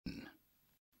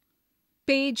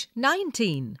page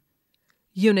 19.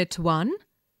 Unit 1,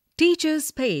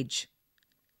 Teacher's Page.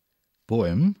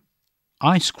 Poem,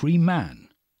 Ice Cream Man.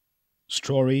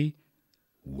 Story,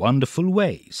 Wonderful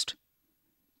Waste.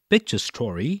 Picture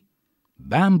story,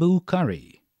 Bamboo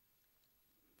Curry.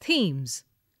 Themes: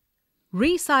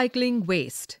 recycling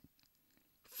waste,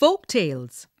 folk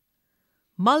tales,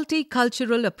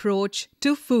 multicultural approach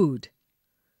to food,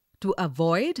 to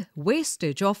avoid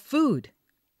wastage of food.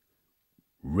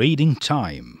 Reading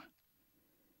time.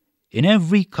 In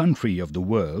every country of the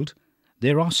world,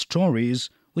 there are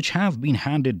stories which have been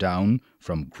handed down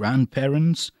from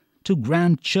grandparents to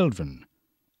grandchildren,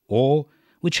 or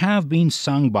which have been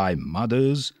sung by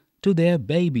mothers to their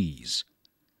babies.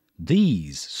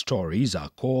 These stories are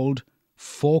called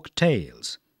folk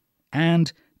tales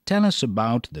and tell us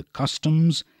about the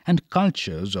customs and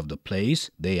cultures of the place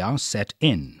they are set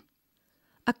in.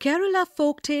 A Kerala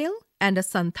folk tale and a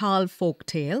Santhal folk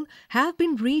tale have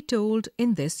been retold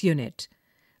in this unit.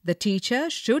 The teacher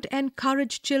should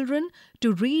encourage children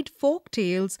to read folk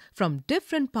tales from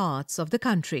different parts of the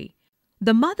country.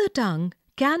 The mother tongue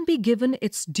can be given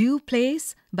its due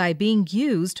place by being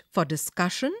used for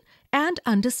discussion and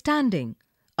understanding,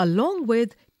 along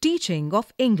with teaching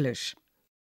of English.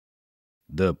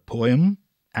 The poem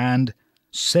and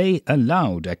say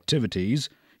aloud activities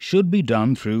should be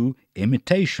done through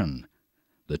imitation,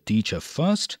 the teacher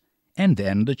first and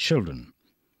then the children.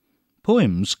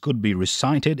 Poems could be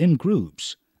recited in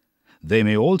groups. They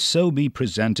may also be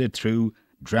presented through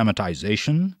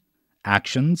dramatization,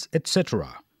 actions,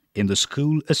 etc. in the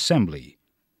school assembly.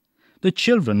 The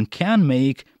children can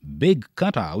make big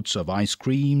cutouts of ice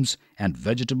creams and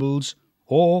vegetables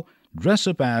or dress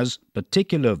up as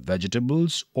particular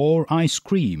vegetables or ice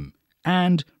cream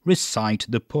and recite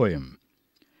the poem.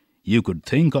 You could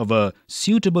think of a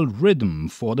suitable rhythm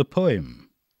for the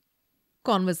poem.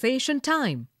 Conversation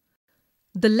time.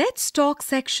 The Let's Talk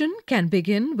section can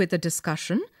begin with a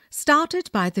discussion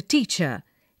started by the teacher,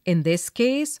 in this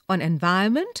case on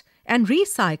environment and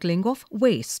recycling of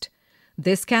waste.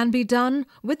 This can be done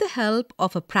with the help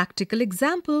of a practical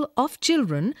example of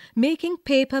children making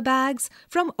paper bags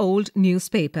from old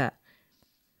newspaper.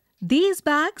 These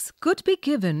bags could be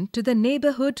given to the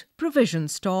neighborhood provision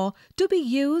store to be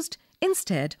used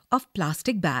instead of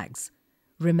plastic bags.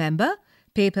 Remember,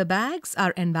 paper bags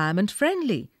are environment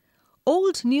friendly.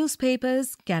 Old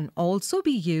newspapers can also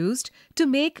be used to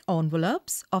make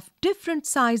envelopes of different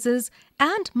sizes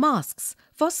and masks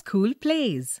for school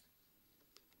plays.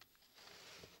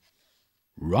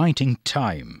 Writing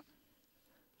time.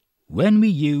 When we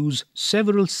use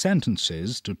several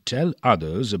sentences to tell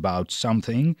others about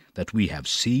something that we have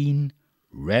seen,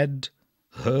 read,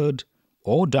 heard,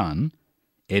 or done,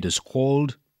 it is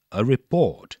called a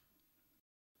report.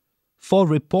 For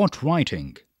report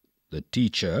writing, the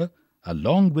teacher,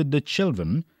 along with the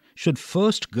children, should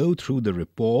first go through the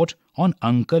report on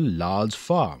Uncle Lal's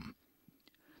farm.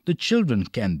 The children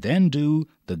can then do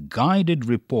the guided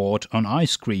report on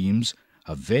ice creams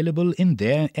available in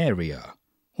their area,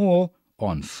 or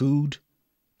on food,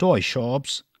 toy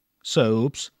shops,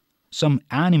 soaps, some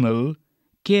animal,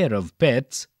 care of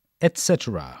pets,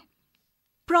 etc.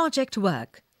 Project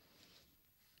work.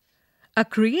 A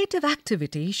creative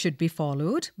activity should be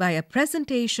followed by a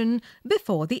presentation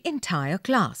before the entire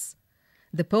class.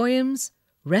 The poems,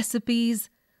 recipes,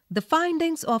 the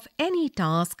findings of any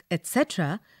task,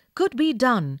 etc. could be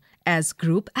done as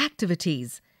group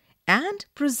activities and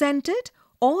presented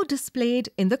or displayed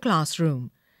in the classroom.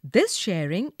 This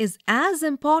sharing is as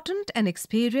important an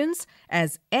experience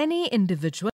as any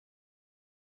individual